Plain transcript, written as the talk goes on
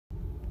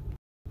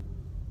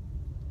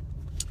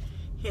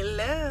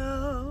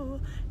Hello.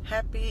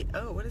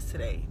 What is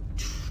today?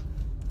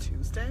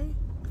 Tuesday?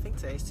 I think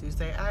today's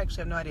Tuesday. I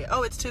actually have no idea.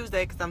 Oh, it's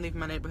Tuesday because I'm leaving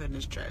my neighborhood and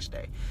it's trash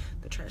day.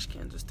 The trash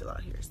cans are still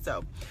out here.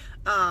 So,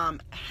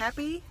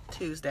 happy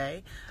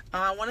Tuesday.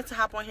 I wanted to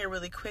hop on here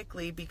really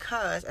quickly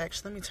because,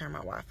 actually, let me turn my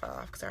Wi-Fi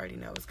off because I already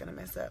know it's going to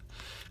mess up.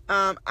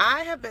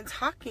 I have been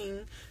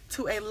talking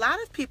to a lot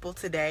of people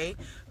today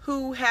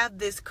who have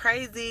this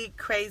crazy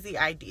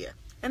idea.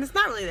 And it's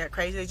not really that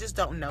crazy. They just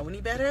don't know any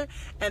better.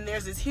 And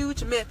there's this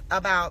huge myth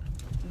about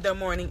the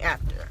morning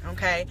after,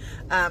 okay?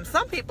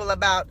 Some people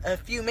about a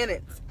few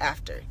minutes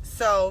after.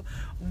 So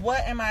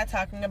what am I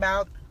talking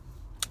about?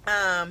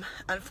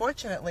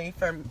 Unfortunately,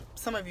 for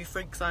some of you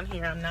freaks on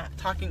here, I'm not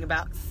talking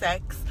about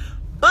sex.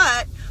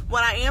 But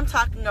what I am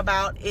talking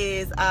about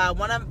is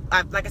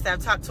like I said, I've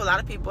talked to a lot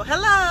of people.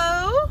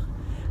 Hello!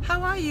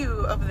 How are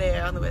you over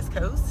there on the West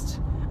Coast?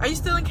 Are you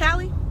still in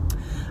Cali?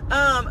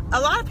 A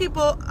lot of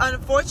people,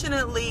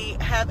 unfortunately,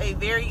 have a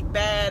very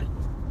bad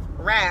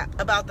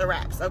rap about the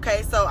raps,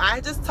 okay? So I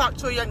just talked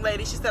to a young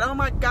lady. She said, oh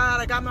my God,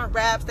 I got my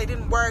raps. They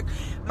didn't work.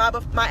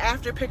 My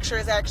after picture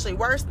is actually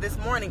worse this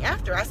morning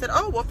after. I said,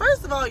 oh, well,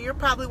 first of all, you're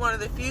probably one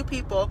of the few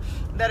people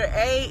that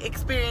are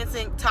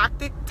experiencing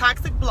toxic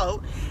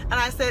bloat. And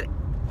I said,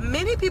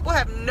 many people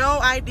have no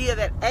idea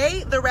that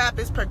the rap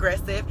is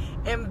progressive,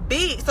 and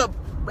B, so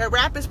a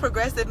wrap is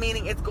progressive,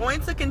 meaning it's going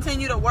to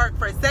continue to work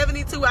for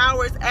 72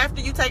 hours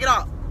after you take it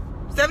off.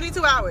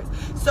 72 hours.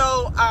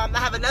 So I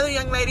have another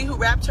young lady who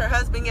wrapped her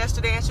husband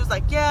yesterday, and she was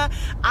like, yeah,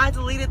 I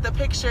deleted the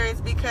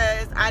pictures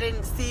because I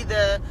didn't see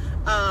the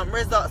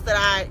results that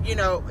I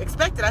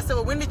expected. I said,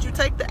 well, when did you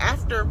take the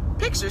after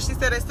picture? She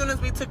said, as soon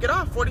as we took it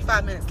off,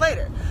 45 minutes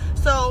later.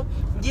 So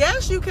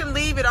yes, you can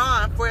leave it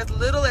on for as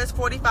little as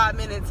 45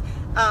 minutes,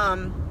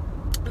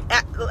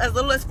 as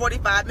little as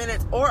 45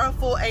 minutes or a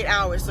full 8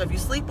 hours. So if you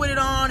sleep with it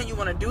on and you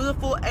want to do the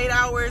full 8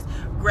 hours,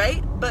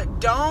 great, but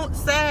don't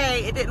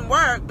say it didn't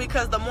work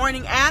because the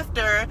morning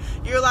after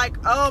you're like,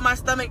 oh, my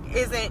stomach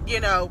isn't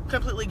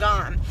completely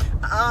gone.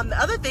 The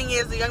other thing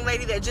is, the young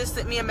lady that just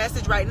sent me a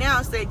message right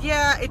now said,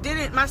 yeah,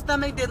 my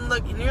stomach didn't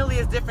look nearly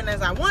as different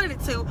as I wanted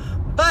it to,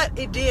 but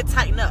it did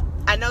tighten up.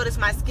 I noticed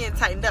my skin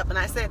tightened up, and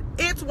I said,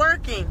 it's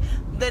working.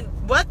 Then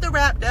what the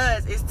wrap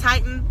does is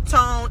tighten,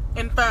 tone,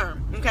 and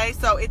firm. Okay,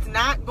 so it's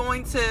not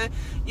going to,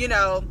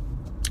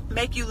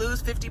 make you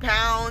lose 50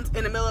 pounds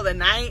in the middle of the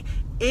night.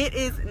 It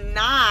is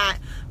not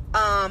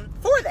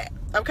for that.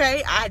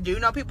 Okay, I do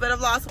know people that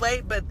have lost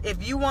weight, but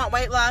if you want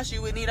weight loss,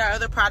 you would need our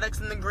other products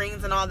and the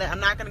greens and all that. I'm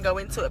not going to go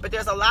into it, but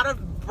there's a lot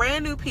of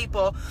brand new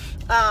people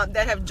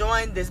that have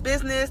joined this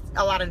business,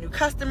 a lot of new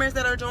customers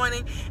that are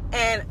joining,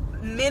 and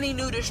many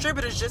new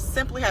distributors just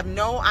simply have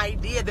no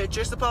idea that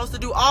you're supposed to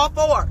do all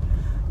four.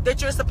 That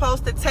you're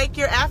supposed to take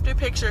your after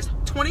pictures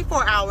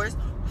 24 hours,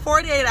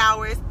 48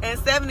 hours, and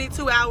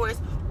 72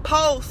 hours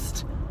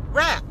post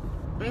wrap.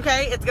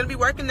 Okay, it's going to be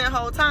working that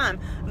whole time.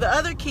 The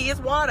other key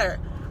is water.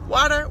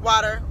 Water.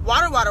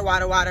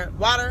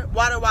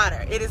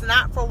 It is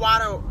not for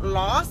water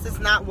loss. It's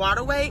not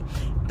water weight.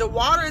 The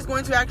water is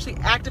going to actually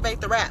activate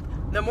the wrap.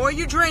 The more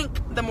you drink,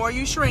 the more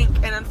you shrink.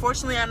 And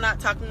unfortunately, I'm not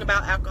talking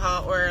about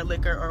alcohol or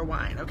liquor or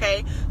wine.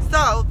 Okay,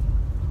 so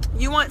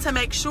you want to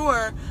make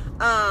sure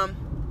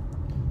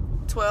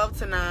 12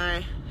 to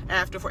 9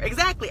 after 4,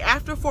 exactly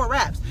after 4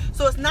 wraps.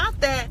 So it's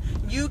not that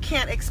you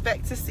can't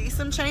expect to see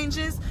some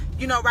changes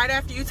right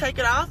after you take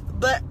it off,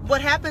 but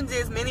what happens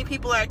is many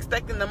people are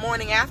expecting the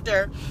morning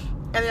after,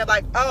 and they're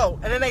like, oh,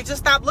 and then they just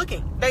stop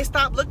looking. They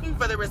stop looking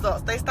for the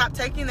results. They stop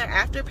taking their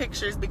after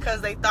pictures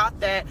because they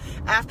thought that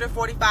after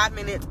 45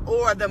 minutes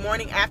or the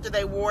morning after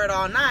they wore it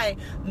all night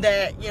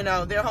that,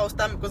 their whole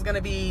stomach was going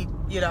to be,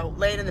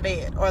 laying in the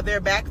bed, or their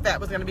back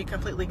fat was going to be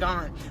completely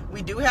gone.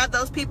 We do have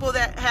those people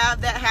that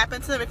have that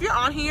happen to them. If you're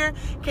on here,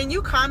 can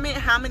you comment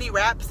how many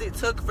wraps it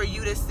took for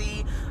you to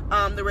see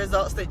the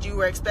results that you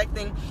were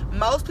expecting?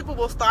 Most people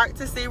will start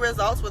to see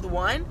results with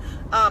one,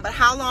 but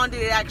how long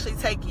did it actually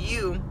take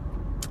you,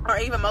 or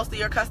even most of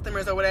your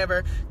customers or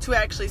whatever, to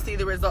actually see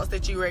the results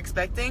that you were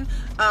expecting?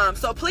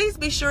 So please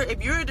be sure,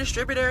 if you're a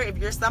distributor, if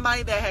you're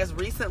somebody that has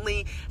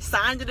recently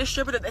signed a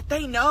distributor, that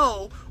they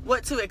know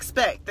what to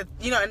expect, that,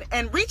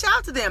 and reach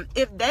out to them.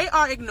 If they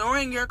are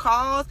ignoring your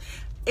calls,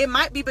 it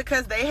might be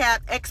because they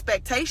have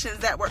expectations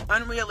that were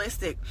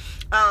unrealistic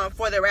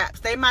for the wraps.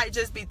 They might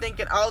just be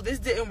thinking, oh, this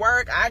didn't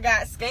work, I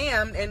got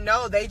scammed. And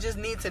no, they just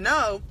need to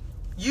know,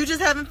 you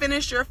just haven't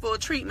finished your full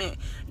treatment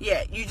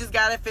yet. You just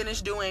got to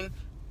finish doing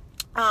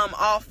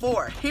all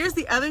 4. Here's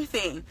the other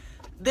thing.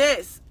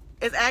 This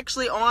is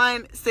actually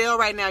on sale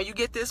right now. You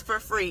get this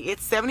for free.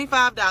 It's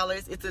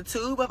 $75. It's a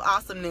tube of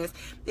awesomeness.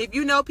 If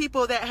you know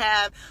people that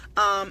have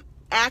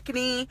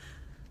acne,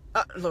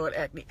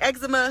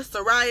 eczema,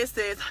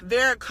 psoriasis,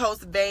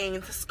 varicose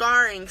veins,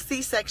 scarring,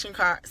 C-section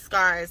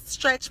scars,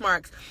 stretch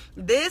marks,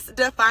 this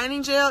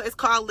defining gel is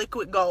called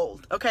Liquid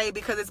Gold, okay,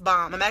 because it's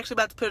bomb. I'm actually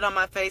about to put it on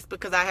my face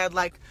because I had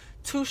like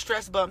 2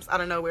 stress bumps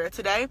out of nowhere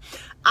today.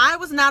 I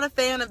was not a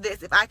fan of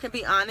this, if I can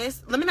be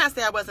honest. Let me not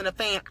say I wasn't a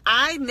fan.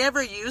 I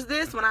never used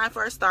this when I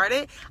first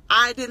started.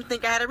 I didn't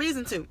think I had a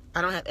reason to.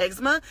 I don't have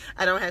eczema.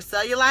 I don't have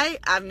cellulite.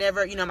 I've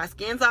never, my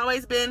skin's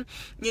always been,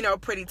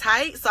 pretty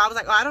tight. So I was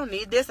like, oh, I don't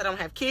need this. I don't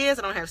have kids.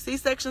 I don't have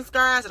C-section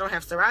scars. I don't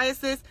have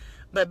psoriasis.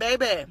 But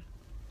baby,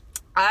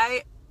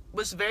 I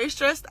was very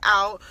stressed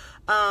out.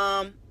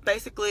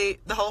 Basically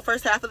the whole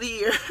first half of the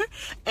year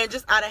and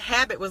just out of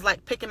habit was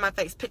like picking my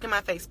face.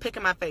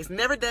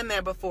 Never done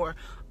that before.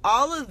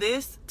 All of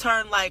this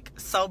turned like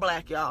so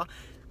black, y'all.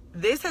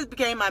 This has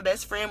become my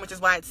best friend, which is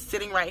why it's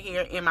sitting right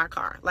here in my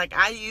car. Like,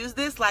 I use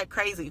this like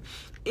crazy.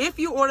 If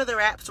you order the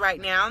wraps right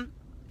now,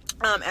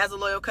 as a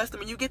loyal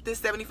customer, you get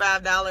this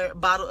 $75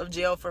 bottle of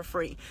gel for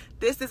free.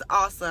 This is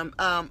awesome.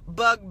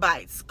 Bug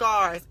bites,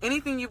 scars,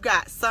 anything you've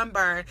got,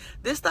 sunburn.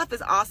 This stuff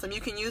is awesome.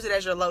 You can use it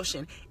as your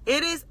lotion.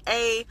 It is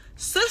a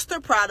sister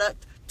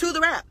product to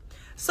the wrap.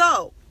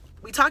 So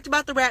we talked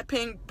about the wrap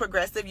being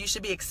progressive. You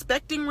should be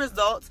expecting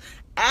results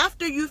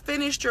after you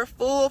finished your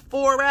full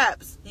 4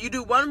 wraps. You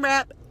do 1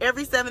 wrap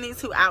every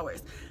 72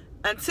 hours.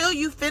 Until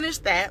you finish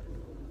that,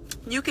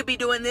 you could be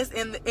doing this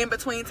in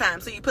between time.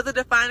 So you put the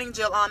defining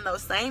gel on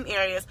those same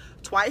areas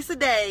twice a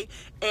day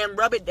and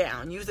rub it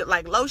down. Use it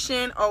like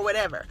lotion or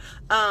whatever.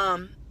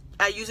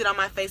 I use it on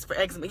my face for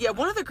eczema. Yeah,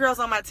 one of the girls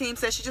on my team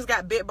said she just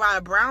got bit by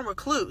a brown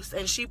recluse,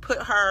 and she put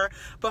her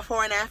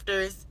before and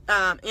afters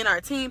in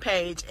our team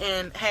page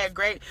and had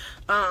great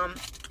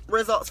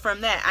results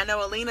from that. I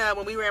know Alina,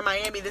 when we were in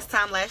Miami this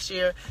time last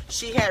year,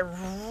 she had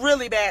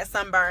really bad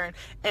sunburn,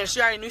 and she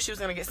already knew she was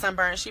going to get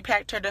sunburn. She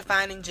packed her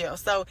defining gel.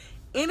 So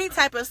any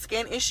type of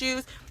skin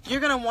issues,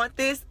 you're going to want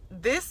this.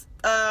 This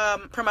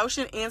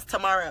promotion ends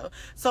tomorrow.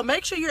 So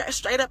make sure you're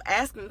straight up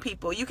asking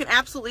people. You can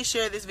absolutely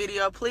share this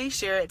video. Please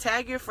share it.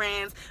 Tag your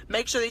friends.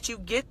 Make sure that you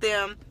get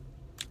them.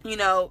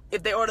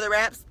 If they order the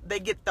wraps, they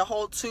get the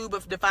whole tube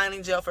of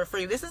defining gel for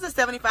free. This is a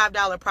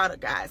 $75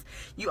 product, guys.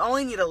 You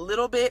only need a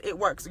little bit. It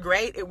works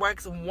great. It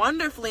works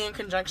wonderfully in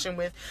conjunction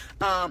with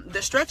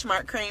the stretch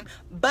mark cream.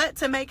 But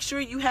to make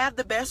sure you have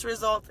the best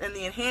results and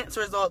the enhanced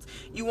results,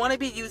 you want to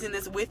be using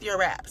this with your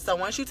wrap. So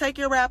once you take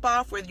your wrap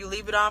off, whether you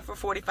leave it on for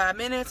 45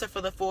 minutes or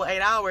for the full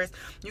 8 hours,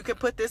 you can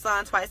put this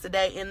on twice a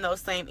day in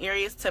those same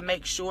areas to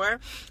make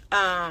sure.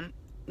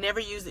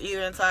 Never used it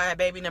either until I had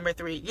baby number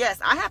 3. Yes,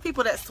 I have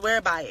people that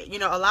swear by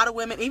it. A lot of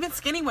women, even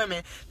skinny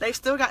women, they've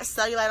still got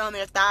cellulite on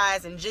their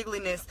thighs and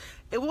jiggliness.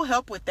 It will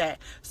help with that.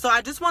 So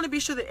I just want to be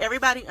sure that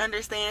everybody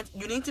understands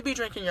you need to be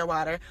drinking your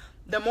water.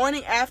 The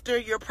morning after,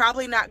 you're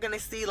probably not going to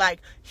see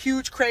like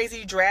huge,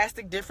 crazy,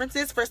 drastic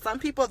differences. For some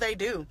people, they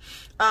do.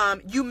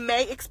 You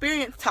may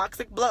experience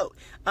toxic bloat.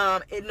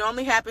 It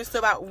normally happens to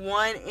about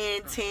 1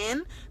 in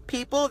 10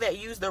 people that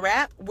use the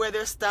wrap, where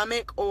their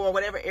stomach or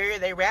whatever area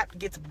they wrap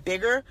gets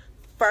bigger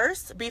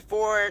first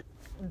before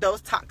those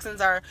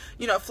toxins are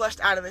flushed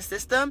out of the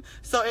system.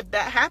 So if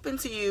that happened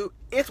to you,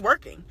 it's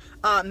working.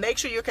 Make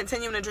sure you're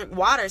continuing to drink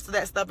water so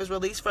that stuff is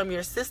released from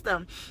your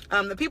system.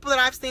 The people that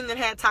I've seen that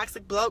had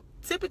toxic bloat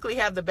typically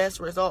have the best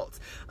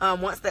results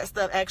once that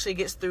stuff actually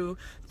gets through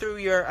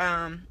your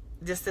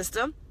the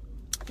system.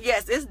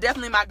 Yes, it's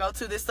definitely my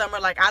go-to this summer.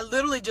 Like, I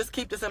literally just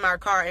keep this in my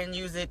car and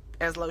use it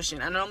as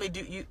lotion. I normally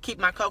keep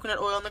my coconut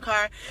oil in the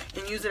car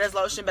and use it as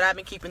lotion, but I've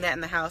been keeping that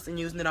in the house and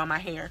using it on my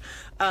hair.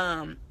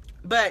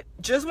 But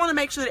just want to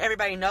make sure that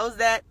everybody knows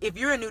that if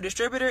you're a new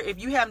distributor,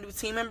 if you have new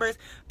team members,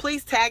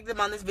 please tag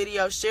them on this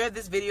video. Share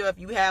this video if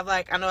you have,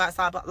 like, I know I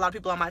saw a lot of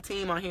people on my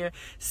team on here.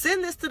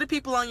 Send this to the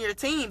people on your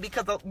team,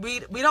 because we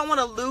don't want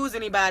to lose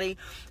anybody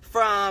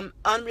from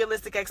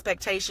unrealistic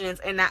expectations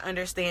and not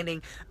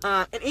understanding.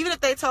 And even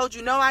if they told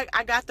you, no,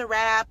 I got the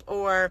wrap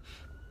or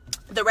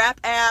the wrap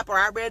app, or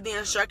I read the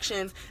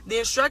instructions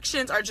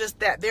are just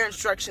that. They're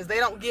instructions. They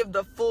don't give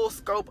the full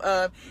scope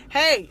of,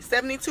 hey,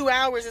 72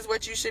 hours is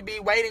what you should be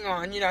waiting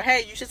on.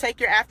 Hey, you should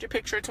take your after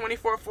picture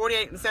 24,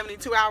 48, and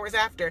 72 hours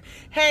after.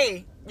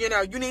 Hey,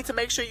 you need to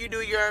make sure you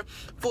do your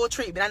full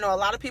treatment. I know a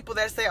lot of people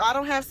that say, oh, I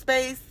don't have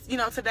space, to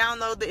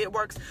download the It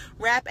Works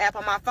wrap app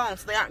on my phone.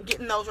 So they aren't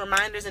getting those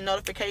reminders and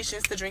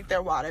notifications to drink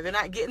their water. They're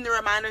not getting the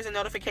reminders and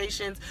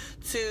notifications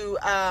to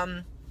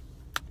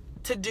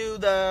do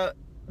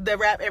the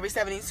wrap every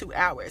 72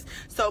 hours.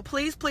 So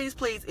please,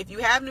 if you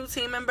have new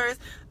team members,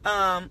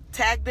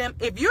 tag them.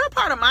 If you're a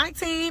part of my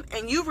team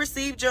and you've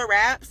received your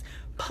wraps,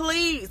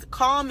 please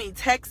call me,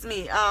 text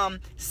me,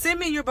 send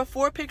me your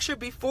before picture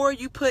before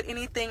you put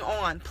anything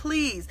on,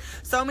 please.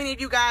 So many of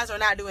you guys are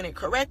not doing it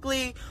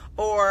correctly,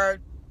 or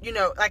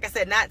like I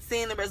said, not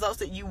seeing the results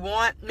that you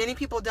want. Many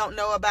people don't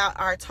know about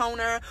our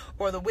toner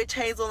or the witch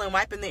hazel and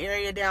wiping the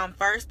area down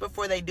first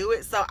before they do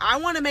it. So I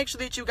want to make sure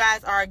that you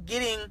guys are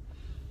getting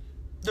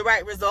the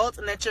right results,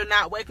 and that you're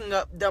not waking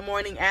up the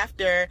morning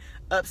after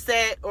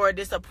upset or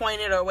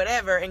disappointed or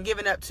whatever and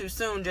giving up too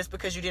soon just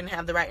because you didn't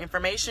have the right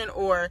information.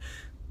 Or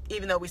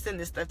even though we send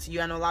this stuff to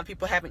you, I know a lot of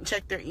people haven't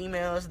checked their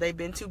emails, they've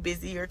been too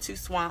busy or too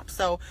swamped.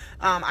 So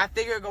I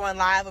figure going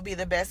live will be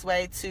the best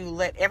way to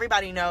let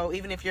everybody know,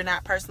 even if you're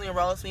not personally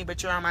enrolled with me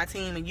but you're on my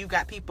team and you've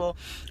got people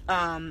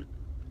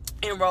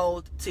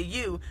enrolled to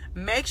you,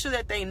 make sure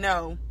that they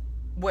know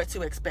what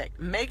to expect.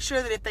 Make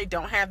sure that if they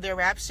don't have their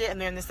wraps yet and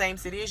they're in the same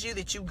city as you,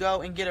 that you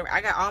go and get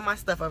I got all my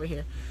stuff over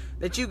here,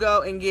 that you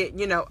go and get,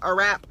 you know, a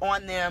wrap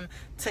on them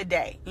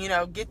today. You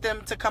know, get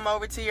them to come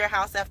over to your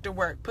house after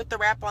work. Put the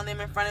wrap on them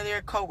in front of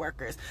their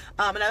coworkers.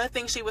 Another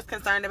thing she was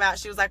concerned about,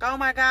 she was like, oh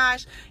my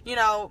gosh, you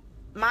know,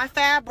 my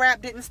fab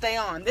wrap didn't stay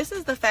on. This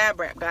is the fab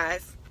wrap,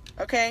 guys.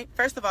 Okay,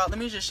 first of all, let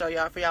me just show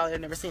y'all, for y'all that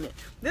have never seen it.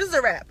 This is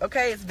a wrap,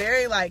 okay? It's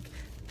very like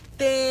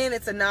thin.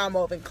 It's a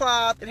non-woven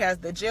cloth. It has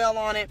the gel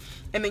on it,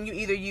 and then you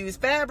either use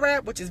fab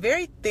wrap, which is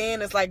very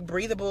thin. It's like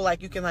breathable,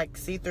 like you can like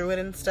see through it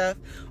and stuff,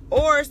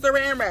 or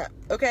saran wrap.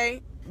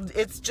 Okay,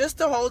 it's just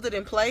to hold it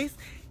in place.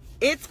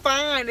 It's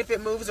fine if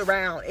it moves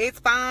around. It's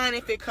fine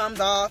if it comes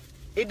off.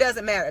 It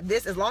doesn't matter.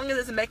 This, as long as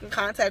it's making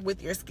contact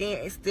with your skin,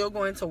 it's still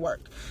going to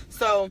work.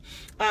 So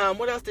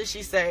what else did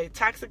she say?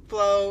 Toxic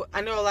flow.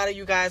 I know a lot of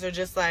you guys are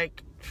just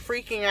like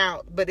freaking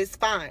out, but it's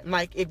fine.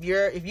 Like if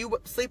you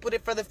sleep with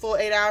it for the full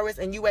 8 hours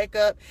and you wake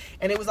up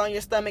and it was on your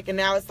stomach and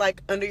now it's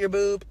like under your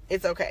boob,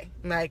 it's okay.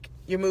 Like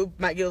your boob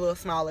might get a little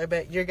smaller,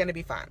 but you're gonna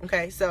be fine.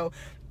 Okay, so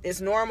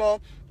it's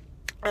normal.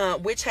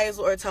 Witch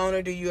hazel or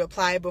toner do you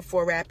apply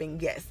before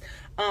wrapping? Yes.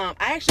 I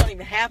actually don't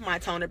even have my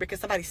toner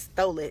because somebody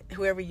stole it.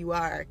 Whoever you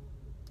are,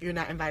 you're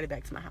not invited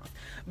back to my house.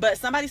 But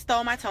somebody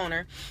stole my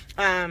toner,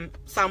 so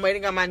I'm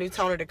waiting on my new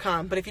toner to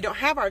come. But if you don't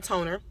have our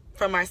toner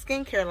from our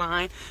skincare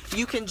line,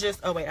 you can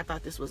just, oh wait, I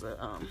thought this was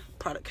a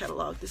product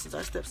catalog. This is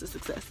our steps to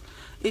success.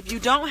 If you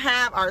don't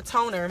have our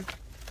toner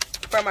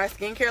from our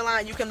skincare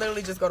line, you can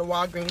literally just go to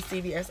Walgreens,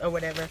 CVS, or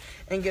whatever,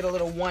 and get a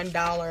little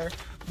 $1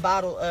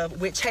 bottle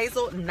of witch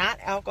hazel, not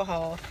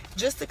alcohol,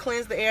 just to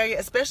cleanse the area,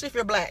 especially if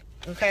you're black.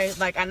 Okay,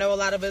 like I know a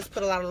lot of us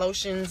put a lot of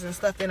lotions and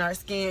stuff in our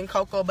skin,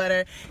 cocoa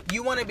butter.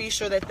 You want to be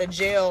sure that the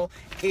gel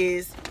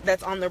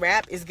that's on the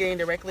wrap is getting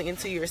directly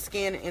into your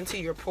skin, into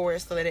your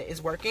pores, so that it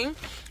is working.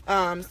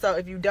 So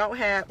if you don't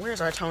have, where's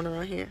our toner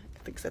on here?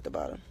 I think it's at the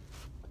bottom.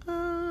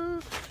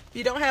 If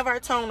you don't have our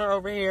toner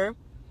over here,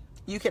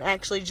 you can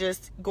actually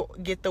just go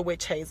get the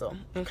witch hazel.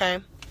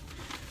 Okay.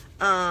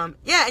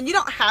 Yeah, and you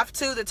don't have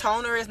to. The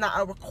toner is not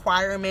a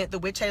requirement. The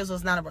witch hazel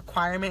is not a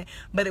requirement,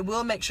 but it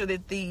will make sure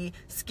that the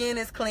skin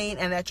is clean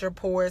and that your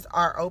pores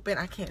are open.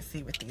 I can't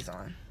see with these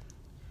on.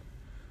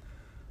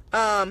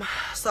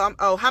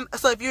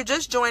 So if you're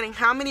just joining,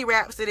 how many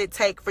wraps did it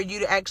take for you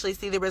to actually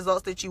see the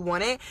results that you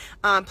wanted?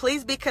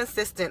 Please be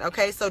consistent.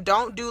 Okay, so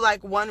don't do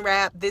like one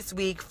wrap this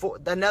week for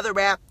another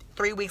wrap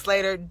 3 weeks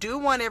later. Do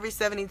one every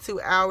 72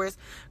 hours.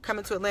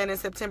 Coming to Atlanta in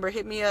September,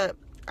 hit me up.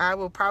 I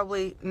will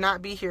probably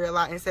not be here a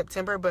lot in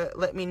September, but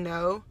let me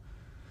know.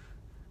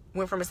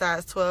 Went from a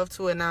size 12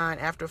 to a 9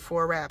 after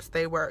 4 wraps.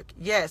 They work.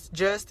 Yes,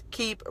 just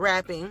keep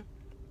wrapping.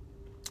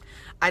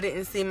 I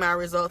didn't see my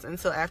results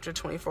until after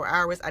 24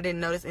 hours. I didn't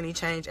notice any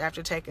change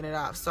after taking it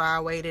off. So I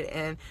waited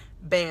and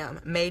bam,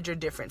 major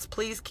difference.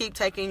 Please keep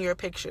taking your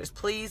pictures.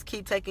 Please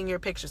keep taking your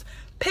pictures.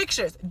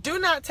 Pictures. Do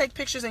not take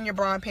pictures in your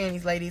bra and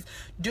panties, ladies.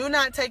 Do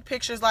not take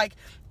pictures like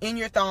in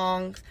your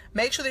thongs.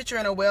 Make sure that you're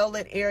in a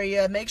well-lit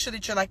area. Make sure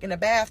that you're like in a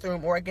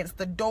bathroom or against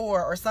the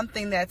door or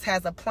something that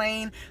has a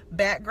plain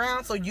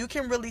background so you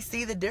can really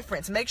see the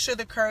difference. Make sure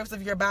the curves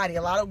of your body.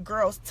 A lot of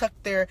girls tuck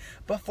their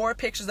before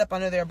pictures up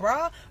under their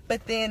bra,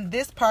 but then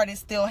this part is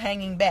still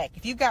hanging back.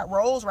 If you've got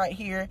rolls right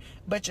here,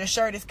 but your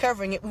shirt is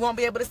covering it, we won't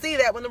be able to see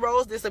that when the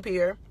rolls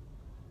disappear.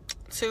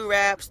 2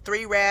 wraps,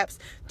 3 wraps,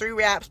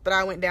 but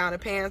I went down a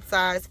pant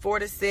size 4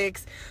 to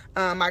 6.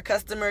 My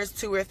customers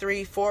 2 or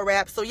 3, 4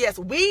 wraps. So yes,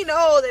 we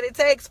know that it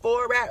takes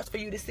 4 wraps for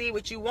you to see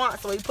what you want.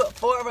 So we put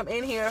 4 of them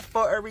in here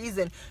for a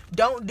reason.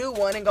 Don't do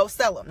one and go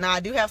sell them. Now I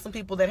do have some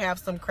people that have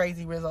some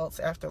crazy results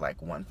after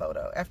like one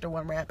photo, after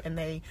one wrap, and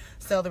they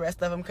sell the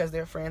rest of them because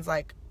their friends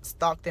like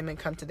stalk them and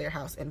come to their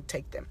house and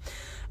take them.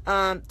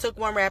 Took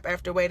 1 wrap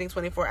after waiting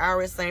 24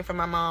 hours. Same for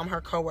my mom.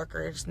 Her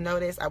coworkers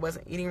noticed I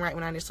wasn't eating right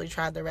when I initially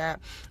tried the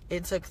wrap.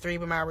 It took 3,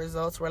 but my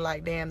results were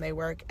like, damn, they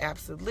work.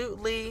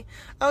 Absolutely.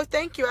 Oh,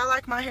 thank you. I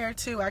like my hair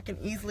too. I can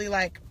easily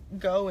like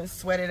go and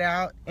sweat it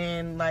out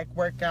and like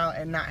work out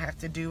and not have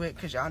to do it,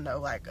 because y'all know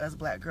like us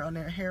black girl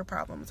hair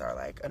problems are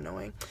like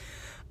annoying.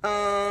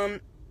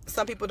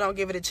 Some people don't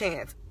give it a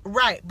chance.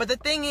 Right. But the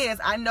thing is,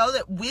 I know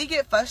that we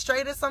get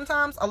frustrated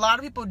sometimes. A lot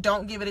of people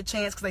don't give it a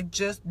chance because they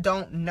just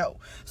don't know.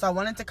 So I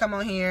wanted to come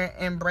on here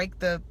and break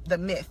the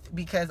myth,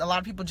 because a lot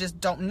of people just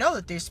don't know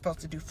that they're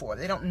supposed to do 4.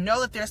 They don't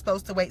know that they're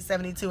supposed to wait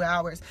 72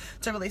 hours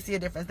to really see a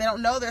difference. They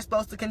don't know they're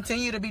supposed to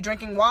continue to be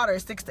drinking water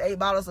 6 to 8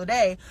 bottles a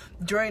day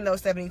during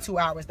those 72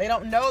 hours. They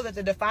don't know that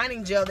the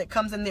defining gel that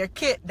comes in their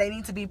kit, they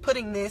need to be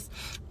putting this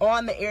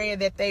on the area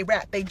that they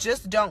wrap. They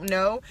just don't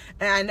know.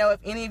 And I know if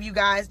any of you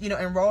guys, you know,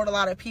 enrolled a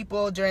lot of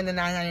people during the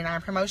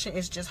 $9.99 promotion,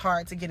 it's just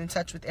hard to get in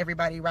touch with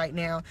everybody right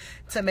now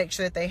to make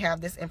sure that they have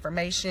this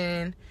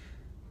information.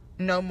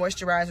 No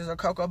moisturizers or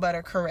cocoa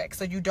butter, correct.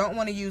 So you don't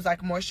want to use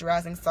like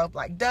moisturizing soap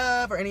like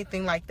Dove or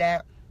anything like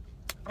that,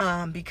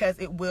 because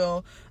it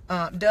will,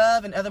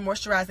 Dove and other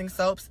moisturizing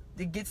soaps,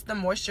 it gets the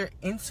moisture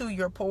into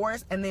your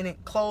pores and then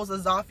it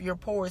closes off your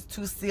pores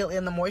to seal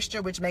in the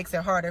moisture, which makes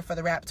it harder for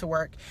the wrap to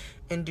work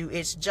and do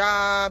its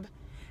job.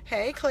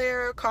 Hey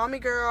Claire, call me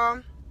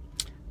girl.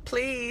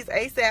 Please,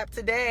 ASAP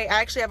today. I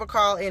actually have a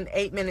call in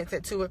 8 minutes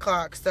at 2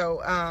 o'clock.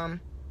 So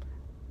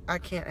I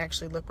can't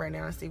actually look right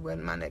now and see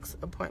when my next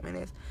appointment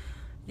is.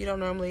 You don't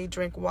normally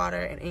drink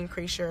water and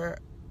increase your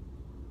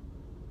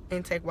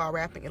intake while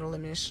wrapping. It'll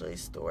initially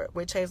store it.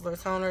 Witch hazel or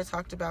toner,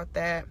 talked about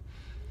that.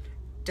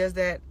 Does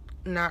that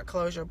not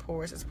close your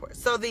pores?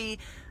 So the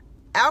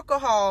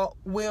alcohol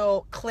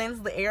will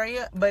cleanse the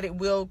area, but it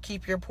will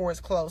keep your pores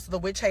closed. So the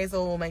witch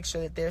hazel will make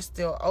sure that they're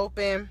still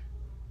open.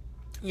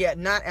 Yeah,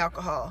 not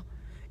alcohol.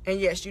 And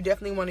yes, you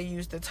definitely want to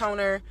use the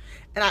toner.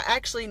 And I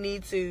actually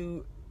need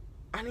to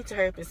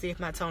hurry up and see if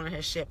my toner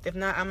has shipped. If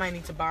not, I might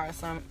need to borrow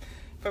some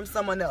from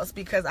someone else,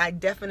 because I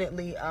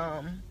definitely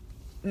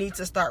need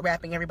to start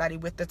wrapping everybody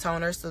with the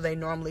toner so they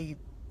normally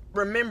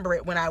remember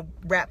it when I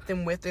wrap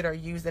them with it or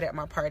use it at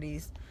my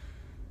parties.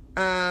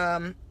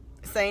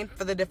 Same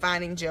for the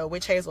defining gel.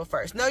 Witch hazel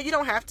first. No, you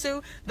don't have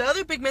to. The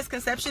other big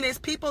misconception is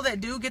people that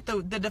do get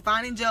the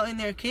defining gel in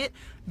their kit,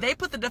 they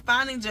put the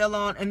defining gel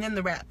on and then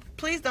the wrap.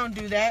 Please don't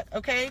do that,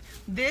 okay?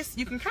 This,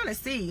 you can kind of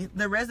see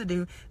the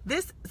residue.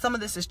 Some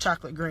of this is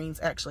chocolate greens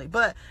actually,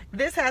 but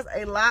this has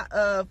a lot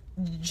of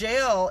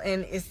gel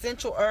and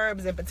essential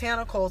herbs and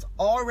botanicals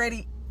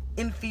already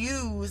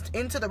infused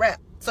into the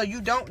wrap. So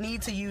you don't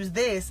need to use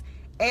this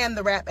and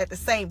the wrap at the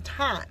same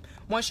time.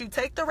 Once you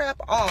take the wrap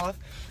off,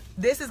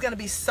 this is going to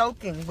be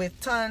soaking with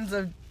tons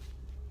of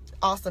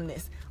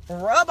awesomeness.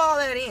 Rub all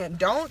that in.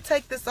 Don't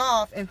take this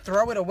off and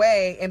throw it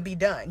away and be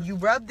done. You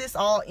rub this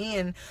all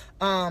in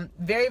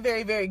very,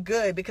 very, very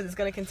good, because it's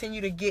going to continue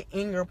to get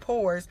in your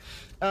pores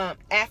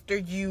after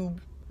you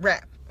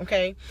wrap,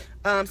 okay?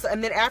 And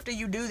then after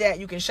you do that,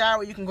 you can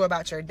shower, you can go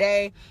about your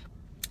day,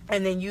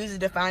 and then use the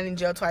defining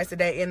gel twice a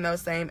day in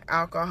those same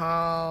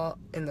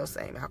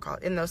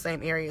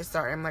areas.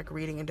 Sorry, I'm like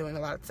reading and doing a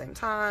lot at the same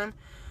time.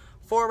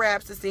 4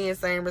 wraps to see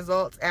insane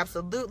results.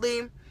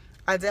 Absolutely.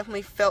 I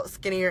definitely felt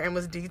skinnier and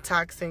was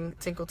detoxing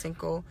tinkle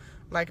tinkle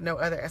like no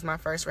other, as my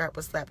first wrap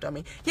was slapped on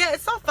me. Yeah,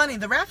 it's so funny.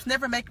 The wraps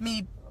never make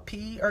me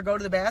pee or go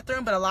to the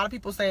bathroom, but a lot of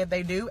people say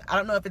they do. I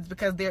don't know if it's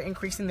because they're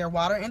increasing their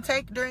water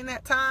intake during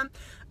that time.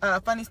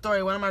 Funny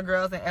story, one of my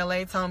girls in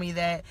LA told me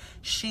that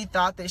she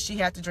thought that she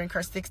had to drink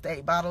her 6 to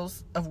 8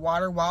 bottles of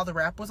water while the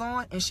wrap was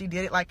on, and she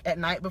did it like at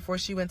night before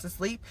she went to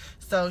sleep.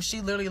 So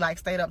she literally like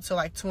stayed up till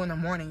like 2 in the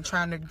morning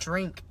trying to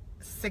drink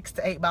 6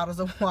 to 8 bottles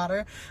of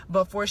water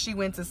before she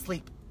went to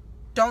sleep.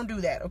 Don't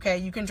do that, okay?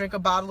 You can drink a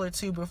bottle or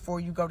 2 before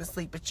you go to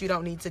sleep, but you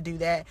don't need to do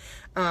that.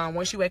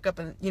 Once you wake up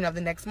and,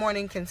 the next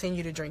morning,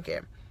 continue to drink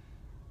it.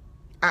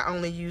 I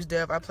only use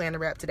Dove. I plan to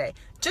wrap today.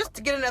 Just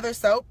to get another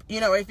soap.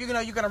 If you're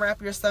going to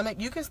wrap your stomach,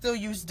 you can still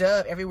use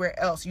Dove everywhere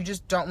else. You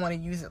just don't want to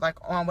use it like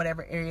on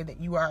whatever area that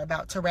you are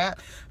about to wrap.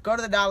 Go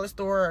to the dollar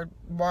store or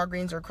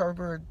Walgreens or Kroger,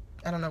 or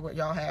I don't know what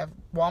y'all have,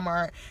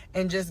 Walmart,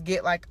 and just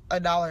get like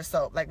 $1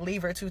 soap, like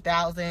Lever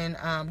 2000,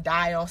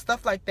 Dial,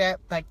 stuff like that,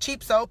 like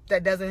cheap soap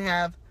that doesn't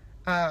have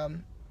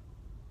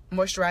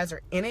moisturizer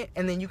in it,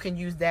 and then you can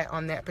use that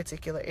on that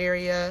particular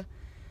area.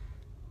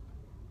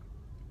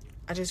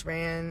 I just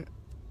ran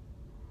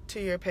to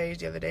your page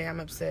the other day. I'm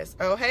obsessed.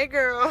 Oh, hey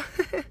girl.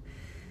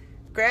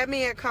 Grab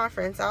me at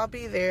conference. I'll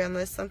be there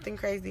unless something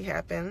crazy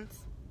happens.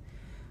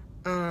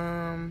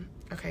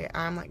 Okay,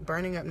 I'm like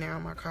burning up now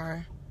in my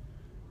car.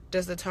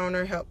 Does the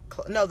toner help?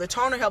 No, the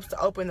toner helps to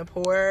open the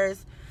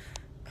pores.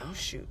 Oh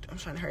shoot, I'm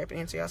trying to hurry up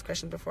and answer y'all's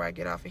questions before I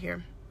get off of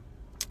here.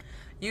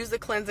 Use the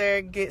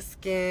cleanser, get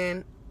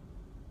skin.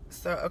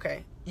 So,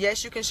 okay.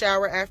 Yes, you can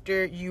shower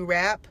after you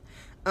wrap,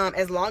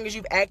 as long as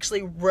you've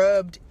actually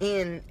rubbed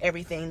in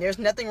everything. There's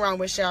nothing wrong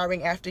with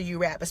showering after you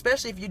wrap,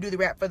 especially if you do the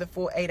wrap for the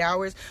full 8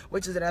 hours,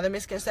 which is another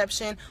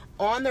misconception.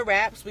 On the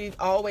wraps, we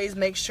always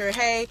make sure,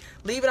 hey,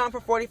 leave it on for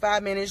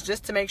 45 minutes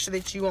just to make sure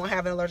that you won't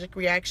have an allergic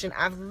reaction.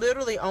 I've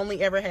literally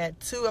only ever had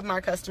 2 of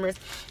my customers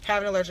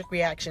have an allergic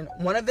reaction.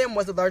 One of them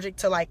was allergic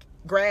to like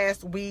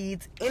grass,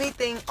 weeds,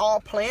 anything,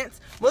 all plants.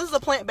 Well, this is a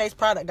plant-based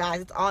product,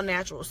 guys. It's all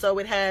natural. So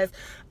it has,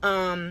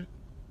 I'm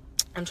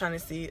trying to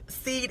see,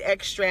 seed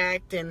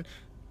extract and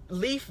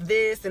leaf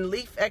this and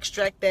leaf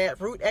extract that,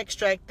 root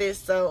extract this.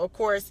 So of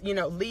course,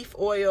 leaf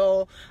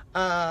oil,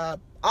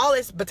 all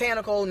this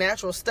botanical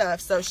natural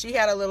stuff. So she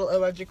had a little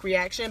allergic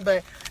reaction,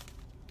 but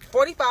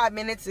 45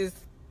 minutes is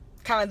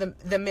kind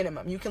of the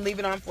minimum. You can leave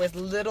it on for as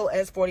little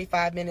as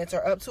 45 minutes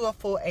or up to a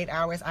full 8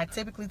 hours. I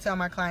typically tell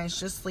my clients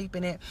just sleep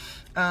in it,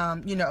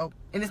 and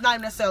it's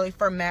not necessarily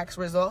for max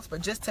results,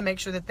 but just to make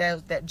sure that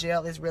that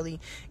gel is really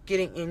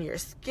getting in your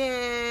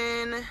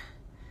skin.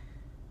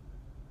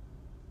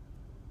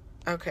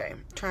 Okay,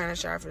 trying to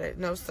shower for that.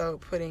 No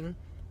soap, putting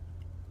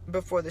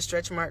before the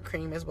stretch mark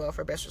cream as well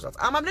for best results.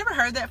 I've never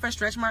heard that for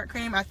stretch mark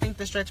cream. I think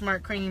the stretch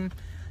mark cream,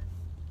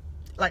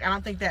 like, I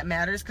don't think that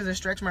matters, because the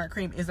stretch mark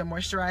cream is a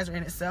moisturizer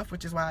in itself,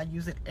 which is why I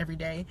use it every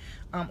day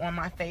on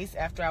my face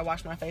after I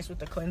wash my face with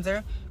the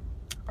cleanser.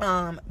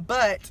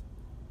 But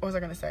what was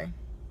I gonna say?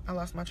 I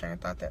lost my train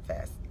of thought that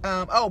fast.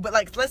 But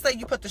like, let's say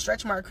you put the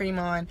stretch mark cream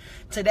on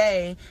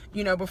today,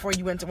 you know, before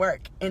you went to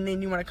work, and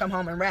then you want to come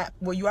home and wrap.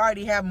 Well, you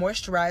already have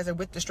moisturizer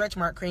with the stretch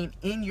mark cream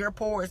in your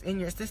pores, in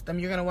your system.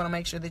 You're going to want to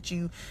make sure that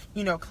you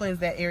know, cleanse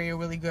that area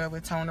really good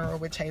with toner or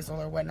with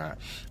Hazel or whatnot.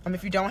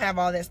 If you don't have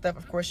all that stuff,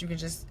 of course, you can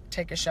just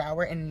take a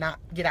shower and not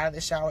get out of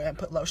the shower and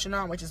put lotion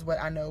on, which is what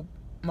I know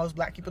most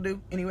black people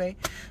do anyway.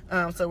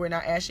 So we're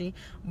not ashy.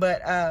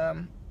 But,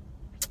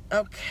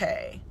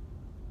 okay.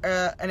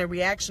 And a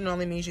reaction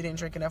only means you didn't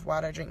drink enough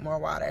water. Drink more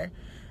water.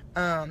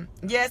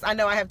 Yes, I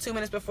know I have 2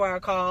 minutes before our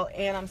call,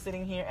 and I'm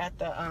sitting here at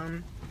the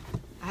I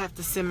have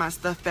to send my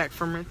stuff back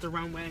from Rent the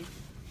Runway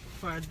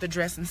for the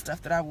dress and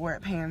stuff that I wore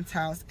at Pam's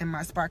house, and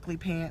my sparkly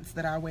pants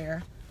that I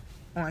wear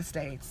on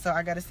stage. So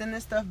I got to send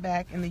this stuff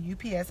back in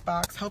the UPS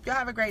box. Hope y'all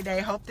have a great day.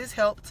 Hope this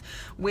helped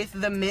with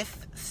the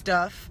myth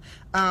stuff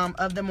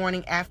of the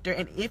morning after.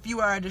 And if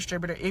you are a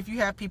distributor, if you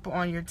have people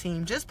on your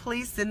team, just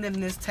please send them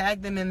this,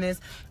 tag them in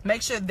this,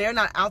 make sure they're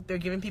not out there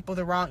giving people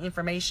the wrong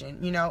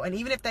information, you know. And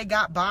even if they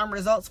got bomb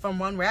results from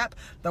one wrap,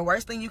 the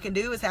worst thing you can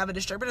do is have a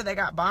distributor that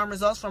got bomb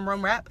results from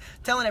one wrap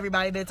telling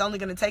everybody that it's only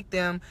going to take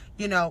them,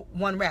 you know,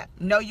 one wrap.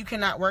 No, you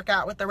cannot work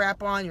out with the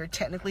wrap on. You're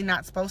technically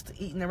not supposed to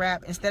eat in the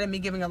wrap. Instead of me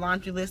giving a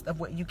laundry list of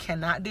what you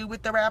cannot do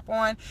with the wrap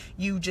on,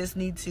 you just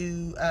need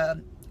to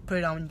put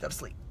it on when you go to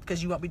sleep,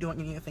 because you won't be doing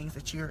any of the things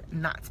that you're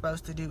not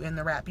supposed to do in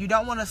the wrap. You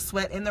don't want to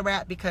sweat in the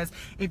wrap, because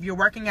if you're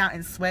working out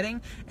and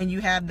sweating and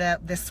you have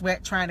the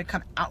sweat trying to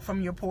come out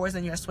from your pores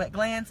and your sweat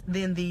glands,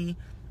 then the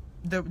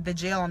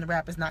gel on the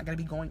wrap is not going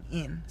to be going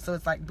in, so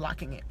it's like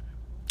blocking it.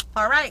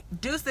 All right,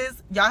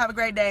 deuces. Y'all have a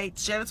great day.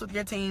 Share this with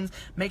your teams.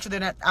 Make sure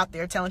they're not out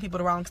there telling people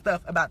the wrong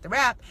stuff about the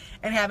wrap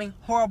and having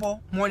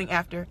horrible morning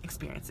after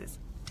experiences.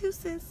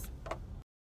 Deuces.